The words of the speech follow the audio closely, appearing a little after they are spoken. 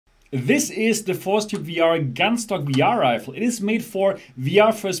This is the ForceTube VR Gun Stock VR rifle. It is made for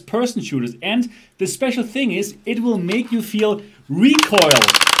VR first-person shooters, and the special thing is it will make you feel recoil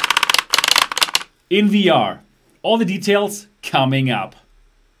in VR. All the details coming up.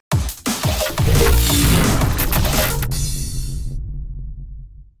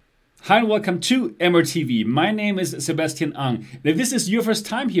 Hi and welcome to MRTV. My name is Sebastian Ang. If this is your first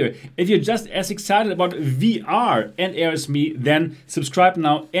time here, if you're just as excited about VR and AR as me, then subscribe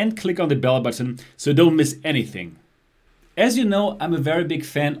now and click on the bell button so don't miss anything. As you know, I'm a very big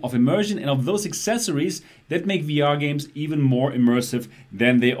fan of immersion and of those accessories that make VR games even more immersive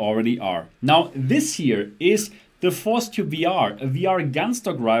than they already are. Now, this here is the ForceTube VR, a VR gun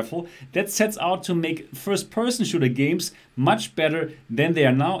stock rifle that sets out to make first-person shooter games much better than they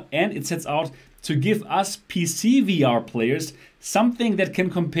are now, and it sets out to give us PC VR players something that can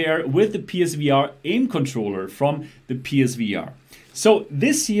compare with the PSVR aim controller from the PSVR. So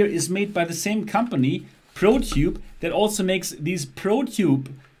this here is made by the same company, ProTube, that also makes these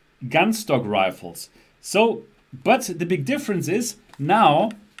ProTube gun stock rifles. So, but the big difference is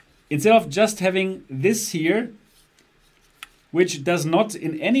now, instead of just having this here, which does not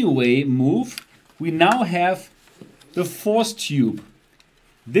in any way move, we now have the ForceTube,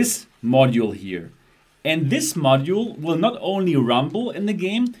 this module here. And this module will not only rumble in the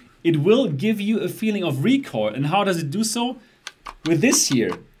game, it will give you a feeling of recoil. And how does it do so? With this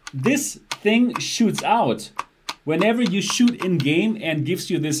here. This thing shoots out whenever you shoot in game and gives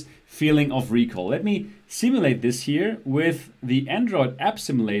you this feeling of recoil. Let me simulate this here with the Android app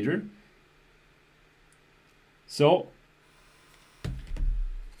simulator. So,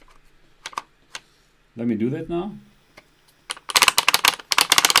 let me do that now.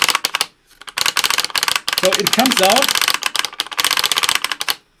 So it comes out,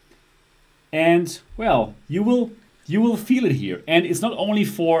 and well, you will feel it here. And it's not only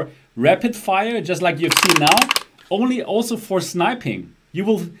for rapid fire, just like you've seen now, only also for sniping. It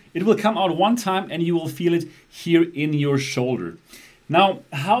will come out one time and you will feel it here in your shoulder. Now,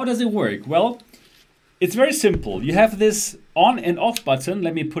 how does it work? Well, it's very simple. You have this on and off button.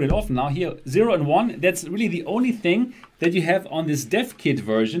 Let me put it off now. Here, 0 and 1. That's really the only thing that you have on this dev kit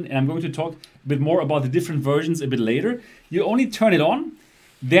version. And I'm going to talk a bit more about the different versions a bit later. You only turn it on.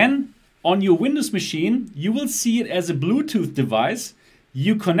 Then on your Windows machine, you will see it as a Bluetooth device.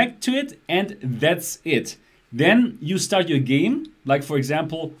 You connect to it and that's it. Then you start your game, like for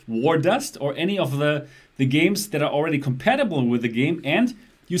example, War Dust or any of the games that are already compatible with the game, and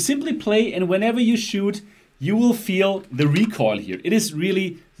you simply play, and whenever you shoot, you will feel the recoil here. It is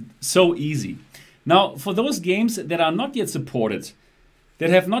really so easy. Now, for those games that are not yet supported, that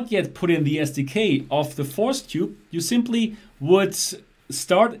have not yet put in the SDK of the ForceTube, you simply would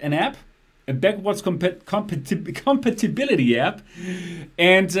start an app, a backwards compatibility app,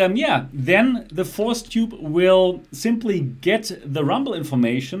 and yeah, then the ForceTube will simply get the rumble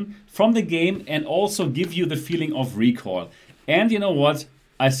information from the game and also give you the feeling of recoil. And you know what?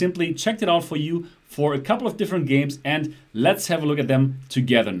 I simply checked it out for you for a couple of different games, and let's have a look at them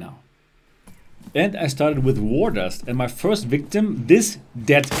together now. And I started with War Dust, and my first victim, this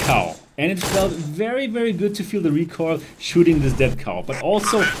dead cow. And it felt very, very good to feel the recoil shooting this dead cow. But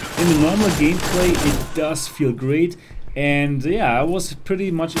also in the normal gameplay, it does feel great. And yeah, I was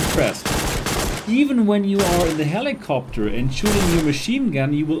pretty much impressed. Even when you are in the helicopter and shooting your machine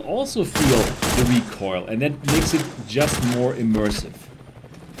gun, you will also feel the recoil, and that makes it just more immersive.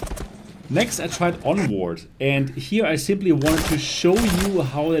 Next, I tried Onward, and here I simply wanted to show you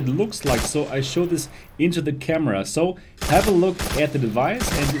how it looks like. So I show this into the camera. So have a look at the device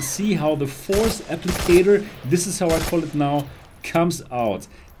and see how the force applicator, this is how I call it now, comes out.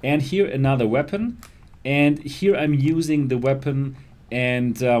 And here another weapon, and here I'm using the weapon,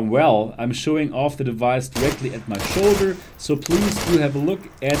 and well, I'm showing off the device directly at my shoulder. So please do have a look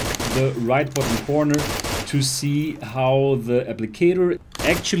at the right bottom corner to see how the applicator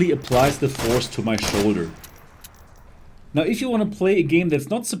actually applies the force to my shoulder. Now, if you want to play a game that's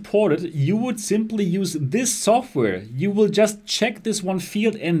not supported, you would simply use this software. You will just check this one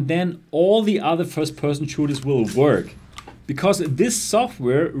field and then all the other first-person shooters will work. Because this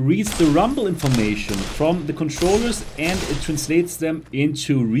software reads the rumble information from the controllers and it translates them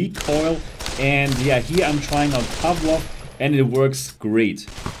into recoil. And yeah, here I'm trying out Pavlov and it works great.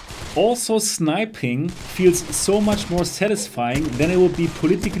 Also, sniping feels so much more satisfying than it would be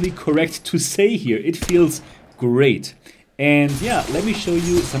politically correct to say here. It feels great. And yeah, let me show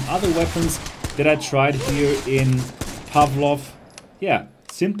you some other weapons that I tried here in Pavlov. Yeah,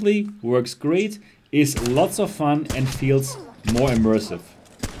 simply works great, is lots of fun and feels more immersive.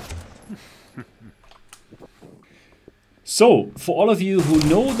 So, for all of you who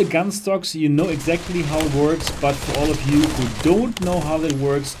know the gun stocks, you know exactly how it works, but for all of you who don't know how that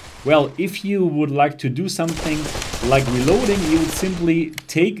works, well, if you would like to do something like reloading, you would simply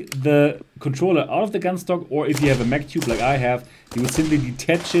take the controller out of the gun stock, or if you have a mag tube like I have, you would simply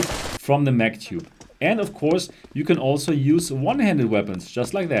detach it from the mag tube. And of course, you can also use one-handed weapons,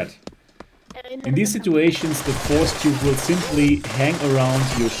 just like that. In these situations, the ForceTube will simply hang around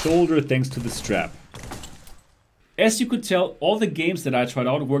your shoulder thanks to the strap. As you could tell, all the games that I tried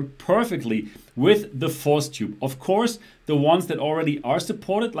out worked perfectly with the ForceTube. Of course, the ones that already are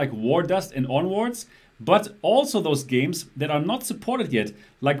supported, like War Dust and onwards, but also those games that are not supported yet,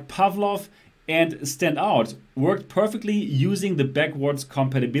 like Pavlov and Stand Out, worked perfectly using the backwards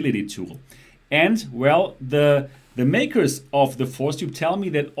compatibility tool. And, well, the makers of the ForceTube tell me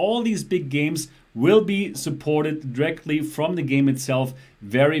that all these big games will be supported directly from the game itself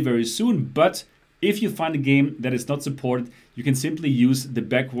very, very soon. But if you find a game that is not supported, you can simply use the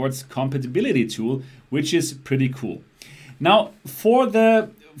backwards compatibility tool, which is pretty cool. Now, for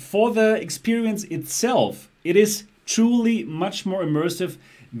the experience itself, it is truly much more immersive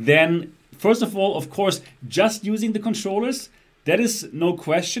than, first of all, of course, just using the controllers. That is no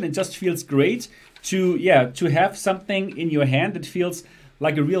question. It just feels great to have something in your hand that feels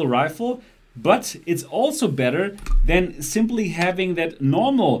like a real rifle. But it's also better than simply having that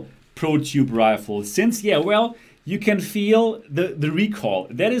normal ProTube rifle, since you can feel the recoil.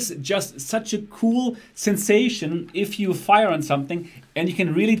 That is just such a cool sensation if you fire on something, and you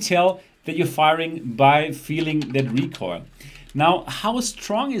can really tell that you're firing by feeling that recoil. Now, how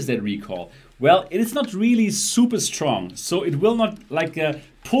strong is that recoil? Well, it is not really super strong, so it will not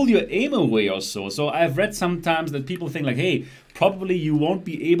pull your aim away or so. So I've read sometimes that people think like, hey, probably you won't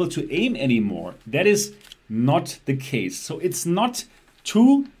be able to aim anymore. That is not the case. So it's not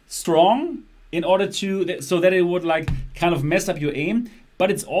too strong in order to so that it would kind of mess up your aim, but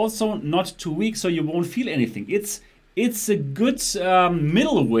it's also not too weak so you won't feel anything. It's a good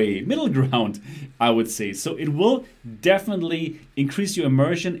middle ground, I would say. So it will definitely increase your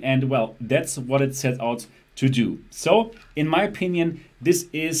immersion, and well, that's what it set out to do. So in my opinion, this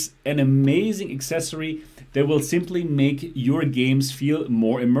is an amazing accessory that will simply make your games feel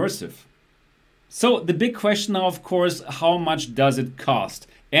more immersive. So the big question now, of course, how much does it cost?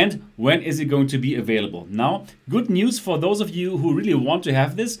 And when is it going to be available? Now, good news for those of you who really want to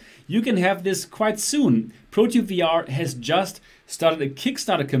have this, you can have this quite soon. ProTube VR has just started a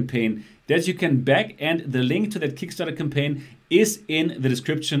Kickstarter campaign that you can back, and the link to that Kickstarter campaign is in the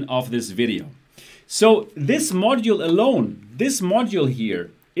description of this video. So this module alone, this module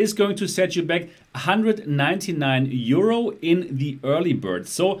here, is going to set you back 199 euro in the early bird.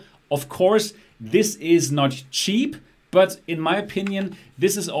 So of course, this is not cheap, but in my opinion,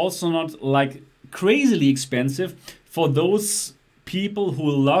 this is also not like crazily expensive for those people who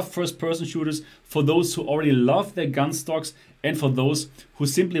love first-person shooters, for those who already love their gun stocks, and for those who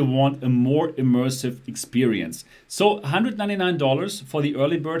simply want a more immersive experience. So $199 for the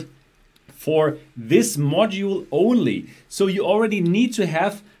early bird for this module only. So you already need to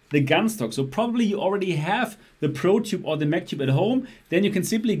have the gun stock. So probably you already have the ProTube or the MagTube at home. Then you can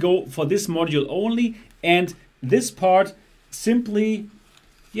simply go for this module only, and this part simply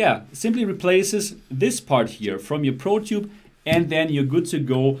replaces this part here from your ProTube, and then you're good to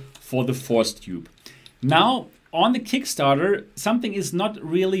go for the ForceTube. Now, on the Kickstarter, something is not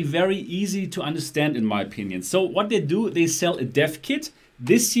really very easy to understand in my opinion. So what they do, they sell a dev kit.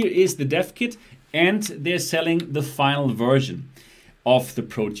 This here is the dev kit, and they're selling the final version of the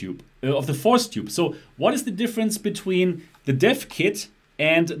ProTube, of the ForceTube. So what is the difference between the dev kit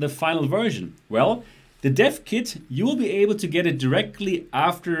and the final version? Well, the dev kit, you will be able to get it directly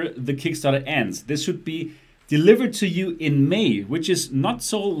after the Kickstarter ends. This should be delivered to you in May, which is not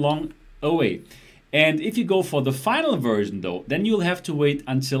so long away. And if you go for the final version though, then you'll have to wait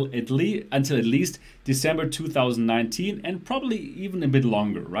until at least December 2019, and probably even a bit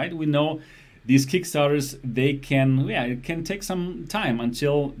longer, right? We know these Kickstarters, it can take some time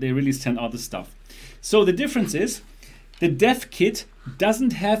until they really send out the stuff. So the difference is the dev kit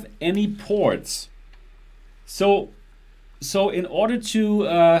doesn't have any ports. So in order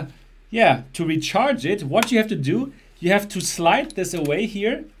to recharge it, what you have to do, you have to slide this away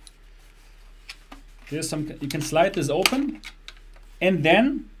here. You can slide this open, and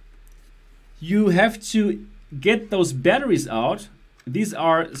then you have to get those batteries out. These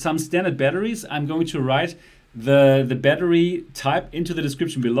are some standard batteries. I'm going to write the battery type into the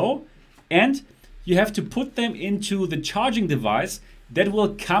description below, and you have to put them into the charging device that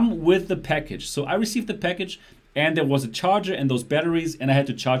will come with the package. So I received the package, and there was a charger and those batteries, and I had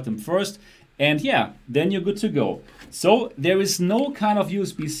to charge them first. and yeah, then you're good to go. So there is no kind of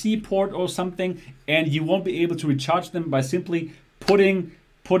USB-C port or something, and you won't be able to recharge them by simply putting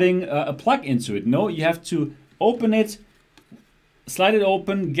a plug into it. No, you have to open it, slide it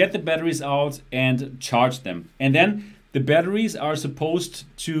open, get the batteries out and charge them. And then the batteries are supposed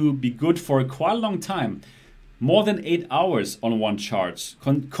to be good for quite a long time. More than 8 hours on one charge,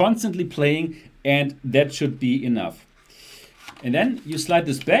 constantly playing, and that should be enough. And then you slide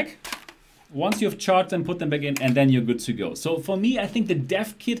this back. Once you've charged them, put them back in, and then you're good to go. So for me, I think the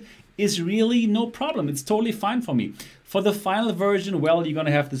dev kit is really no problem. It's totally fine for me. For the final version, well, you're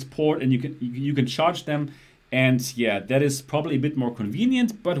gonna have this port and you can charge them. And yeah, that is probably a bit more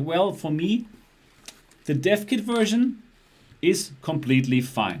convenient, but well, for me, the dev kit version is completely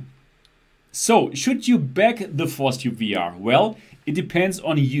fine. So, should you back the ForceTube VR? Well, it depends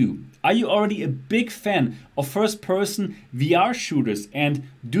on you. Are you already a big fan of first-person VR shooters, and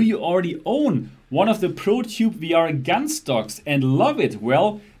do you already own one of the ProTube VR gun stocks and love it?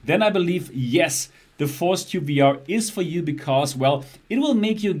 Well, then I believe yes, the ForceTube VR is for you because, well, it will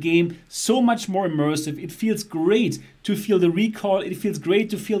make your game so much more immersive. It feels great to feel the recoil. It feels great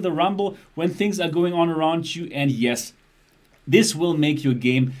to feel the rumble when things are going on around you. And yes, this will make your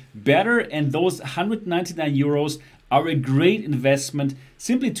game better. And those 199 euros are a great investment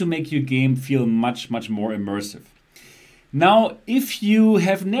simply to make your game feel much, much more immersive. Now, if you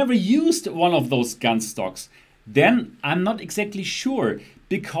have never used one of those gun stocks, then I'm not exactly sure,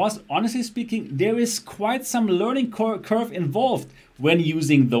 because honestly speaking, there is quite some learning curve involved when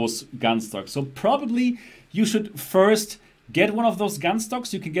using those gun stocks. So probably you should first get one of those gun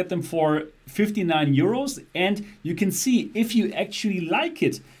stocks. You can get them for 59 euros and you can see if you actually like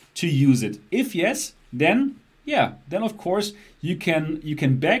it to use it. If yes, then yeah, then of course you can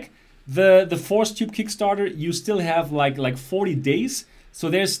back the ForceTube Kickstarter. You still have like 40 days, so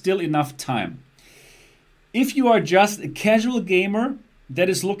there's still enough time. If you are just a casual gamer that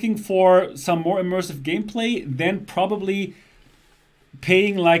is looking for some more immersive gameplay, then probably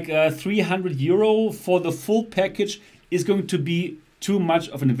paying like 300 euro for the full package is going to be too much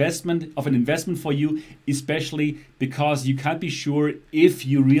of an investment for you, especially because you can't be sure if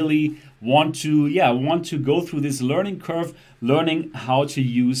you really want to go through this learning curve, learning how to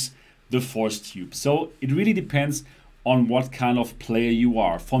use the ForceTube. So it really depends on what kind of player you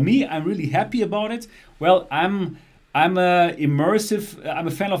are. For me, I'm really happy about it. Well, I'm a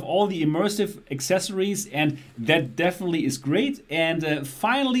fan of all the immersive accessories, and that definitely is great. And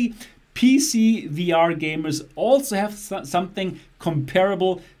finally, PC VR gamers also have something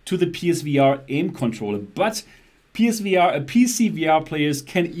comparable to the PSVR aim controller, but PC VR players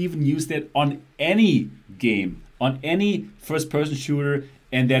can even use that on any game, on any first-person shooter,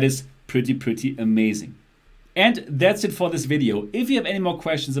 and that is pretty amazing. And that's it for this video. If you have any more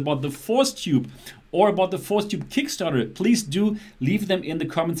questions about the ForceTube or about the ForceTube Kickstarter, please do leave them in the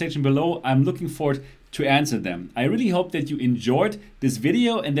comment section below. I'm looking forward to answer them. I really hope that you enjoyed this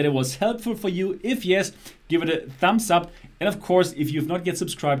video and that it was helpful for you. If yes, give it a thumbs up. And of course, if you've not yet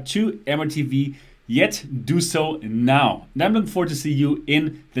subscribed to MRTV yet, do so now. And I'm looking forward to see you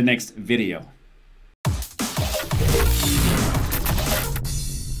in the next video.